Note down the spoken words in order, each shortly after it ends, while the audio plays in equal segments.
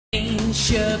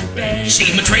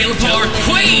She's my trailer park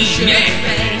queen,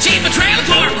 yeah! She's my trailer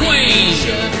park queen!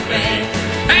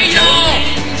 Hey y'all!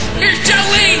 Here's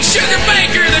Jolene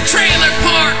Sugarbaker, the trailer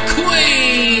park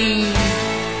queen!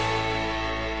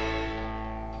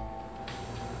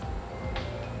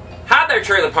 Hi there,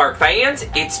 trailer park fans.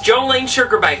 It's Jolene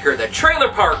Sugarbaker, the trailer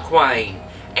park queen.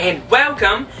 And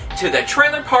welcome to the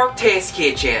trailer park test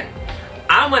kitchen.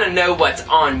 I want to know what's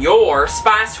on your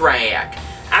spice rack.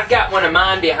 I've got one of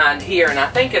mine behind here, and I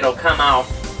think it'll come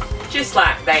off just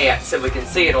like that so we can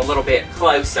see it a little bit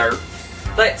closer.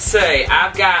 Let's see,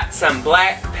 I've got some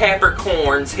black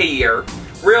peppercorns here.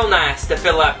 Real nice to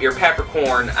fill up your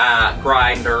peppercorn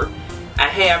grinder. I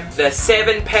have the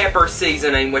 7 pepper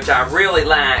seasoning, which I really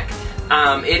like.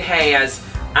 It has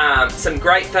some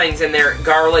great things in there.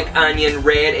 Garlic, onion,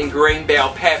 red, and green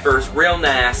bell peppers. Real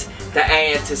nice to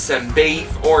add to some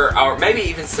beef or maybe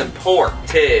even some pork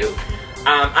too.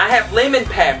 I have lemon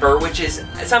pepper, which is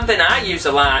something I use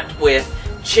a lot with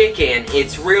chicken.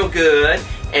 It's real good,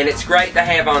 and it's great to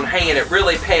have on hand. It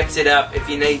really peps it up if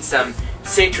you need some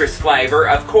citrus flavor.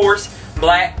 Of course,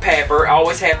 black pepper,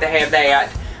 always have to have that.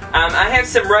 I have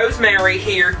some rosemary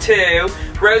here too.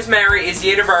 Rosemary is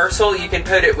universal. You can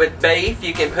put it with beef,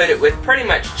 you can put it with pretty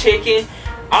much chicken,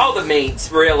 all the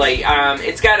meats really.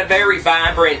 It's got a very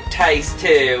vibrant taste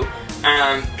too.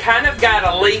 Kind of got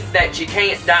a leaf that you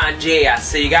can't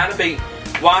digest, so you got to be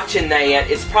watching that.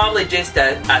 It's probably just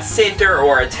a center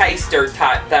or a taster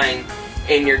type thing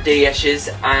in your dishes.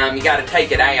 You got to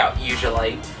take it out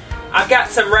usually. I've got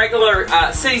some regular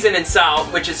seasoning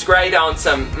salt, which is great on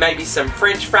maybe some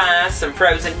French fries, some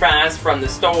frozen fries from the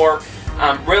store.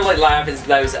 Really livens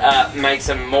those up, makes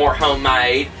them more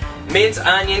homemade. Minced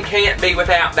onion can't be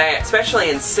without that,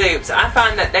 especially in soups. I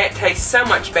find that tastes so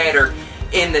much better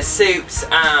in the soups.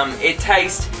 It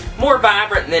tastes more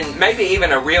vibrant than maybe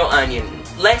even a real onion.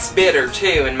 Less bitter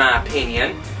too, in my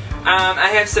opinion. I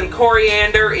have some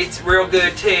coriander. It's real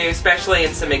good too, especially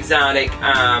in some exotic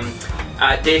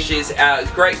dishes.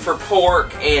 It's great for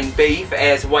pork and beef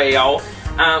as well.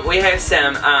 We have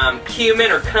some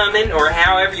cumin or cumin, or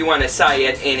however you want to say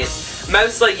it, and it's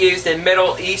mostly used in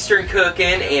Middle Eastern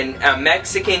cooking and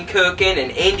Mexican cooking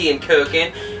and Indian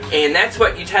cooking. And that's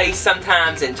what you taste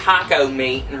sometimes in taco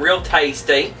meat, and real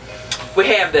tasty. We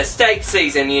have the steak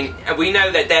seasoning. We know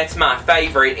that that's my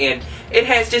favorite, and it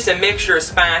has just a mixture of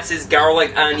spices,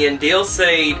 garlic, onion, dill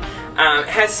seed.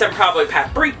 Has some probably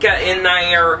paprika in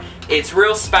there. It's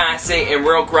real spicy and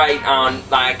real great on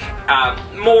like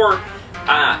more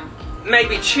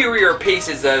maybe chewier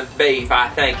pieces of beef, I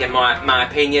think, in my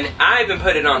opinion. I even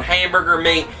put it on hamburger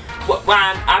meat. Well,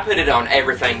 I put it on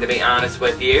everything, to be honest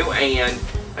with you. And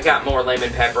I got more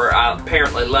lemon pepper. I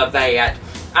apparently love that.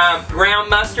 Ground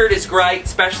mustard is great,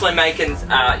 especially making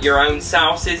your own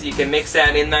sauces. You can mix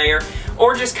that in there.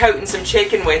 Or just coating some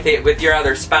chicken with it with your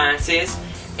other spices.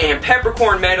 And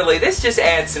peppercorn medley. This just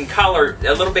adds some color,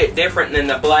 a little bit different than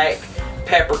the black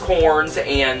peppercorns.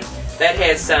 And that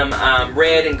has some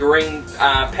red and green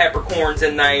peppercorns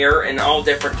in there, and all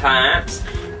different types.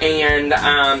 And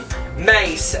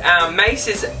Mace. Mace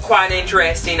is quite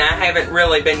interesting. I haven't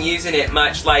really been using it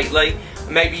much lately.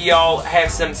 Maybe y'all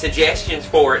have some suggestions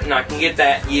for it, and I can get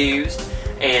that used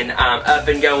and up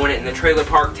and going in the trailer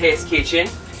park test kitchen.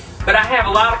 But I have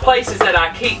a lot of places that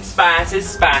I keep spices,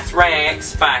 spice racks,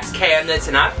 spice cabinets,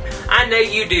 and I know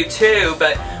you do too.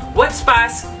 But what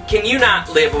spice can you not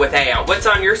live without? What's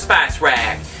on your spice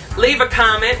rack? Leave a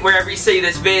comment wherever you see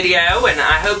this video, and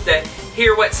I hope to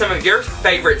hear what some of your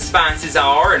favorite spices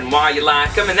are and why you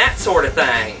like them and that sort of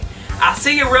thing. I'll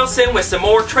see you real soon with some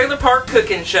more trailer park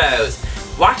cooking shows.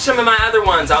 Watch some of my other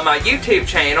ones on my YouTube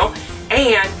channel,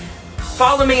 and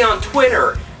follow me on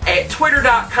Twitter at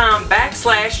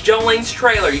twitter.com/Jolene's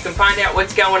Trailer. You can find out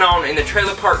what's going on in the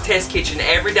trailer park test kitchen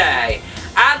every day.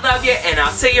 I love you, and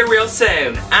I'll see you real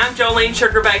soon. I'm Jolene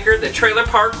Sugarbaker, the trailer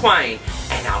park queen,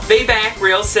 and I'll be back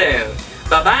real soon.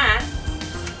 Bye-bye.